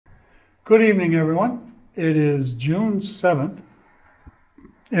Good evening, everyone. It is June 7th,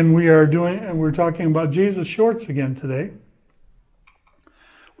 and we're talking about Jesus shorts again today.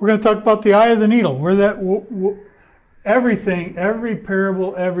 We're going to talk about the eye of the needle, where everything, every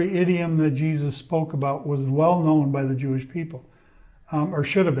parable, every idiom that Jesus spoke about was well known by the Jewish people, or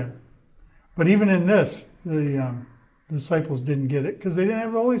should have been. But even in this, the disciples didn't get it because they didn't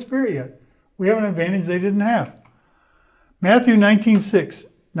have the Holy Spirit yet. We have an advantage they didn't have. Matthew 19:6.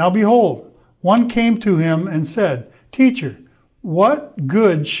 Now behold, one came to him and said, Teacher, what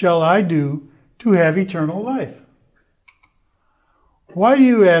good shall I do to have eternal life? Why do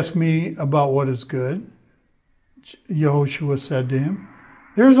you ask me about what is good? Yehoshua said to him,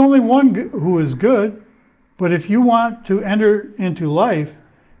 There is only one who is good, but if you want to enter into life,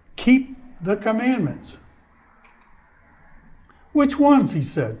 keep the commandments. Which ones? He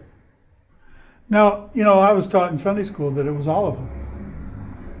said. Now, I was taught in Sunday school that it was all of them.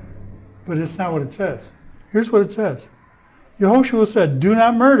 But it's not what it says. Here's what it says. Yehoshua said, Do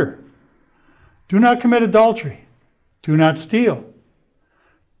not murder. Do not commit adultery. Do not steal.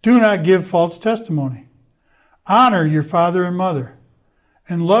 Do not give false testimony. Honor your father and mother.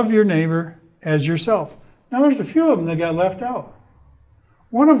 And love your neighbor as yourself. Now there's a few of them that got left out.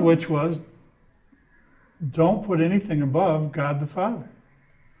 One of which was, don't put anything above God the Father.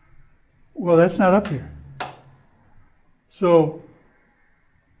 Well, that's not up here. So,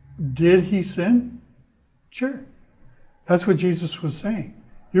 did he sin? Sure. That's what Jesus was saying.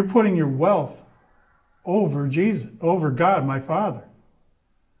 You're putting your wealth over Jesus, over God, my Father.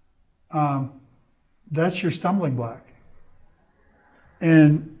 That's your stumbling block.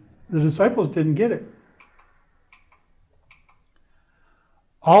 And the disciples didn't get it.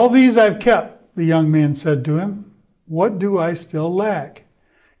 All these I've kept, the young man said to him. What do I still lack?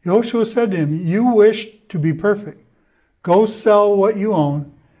 Yehoshua said to him, You wish to be perfect. Go sell what you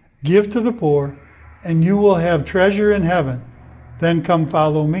own, give to the poor, and you will have treasure in heaven. Then come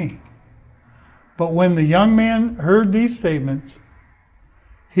follow me. But when the young man heard these statements,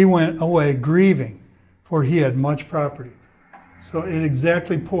 he went away grieving, for he had much property. So it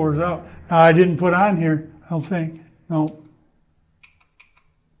exactly pours out. Now, I didn't put on here, I don't think. No.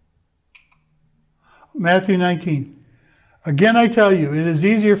 Matthew 19. Again, I tell you, it is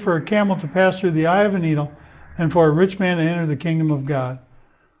easier for a camel to pass through the eye of a needle than for a rich man to enter the kingdom of God.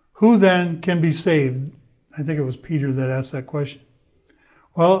 Who then can be saved? I think it was Peter that asked that question.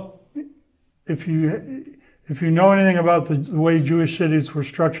 Well, if you know anything about the way Jewish cities were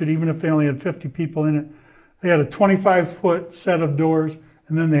structured, even if they only had 50 people in it, they had a 25-foot set of doors,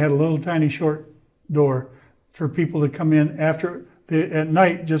 and then they had a little tiny short door for people to come in at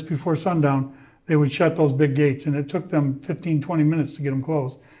night, just before sundown. They would shut those big gates, and it took them 15, 20 minutes to get them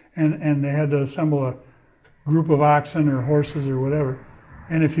closed. And they had to assemble a group of oxen or horses or whatever.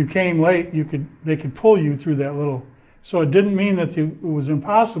 And if you came late, they could pull you through that little. So it didn't mean that it was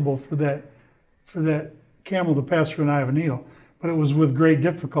impossible for that camel to pass through an eye of a needle, but it was with great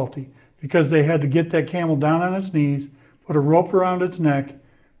difficulty because they had to get that camel down on its knees, put a rope around its neck,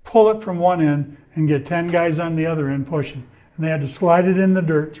 pull it from one end, and get 10 guys on the other end pushing. And they had to slide it in the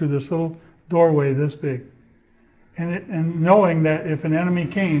dirt through this little doorway this big. And knowing that if an enemy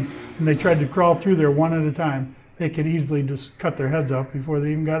came and they tried to crawl through there one at a time, they could easily just cut their heads off before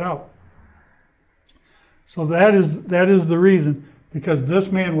they even got out. So that is the reason, because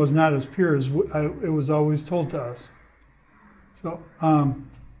this man was not as pure as it was always told to us. So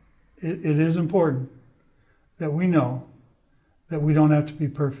it is important that we know that we don't have to be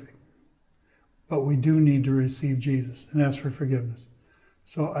perfect, but we do need to receive Jesus and ask for forgiveness.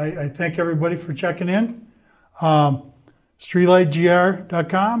 So I thank everybody for checking in.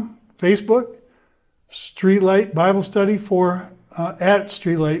 StreetlightGR.com, Facebook, Streetlight Bible Study at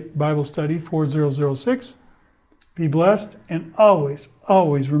Streetlight Bible Study 4006. Be blessed, and always,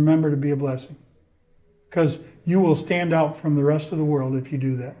 always remember to be a blessing, because you will stand out from the rest of the world if you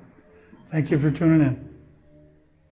do that. Thank you for tuning in.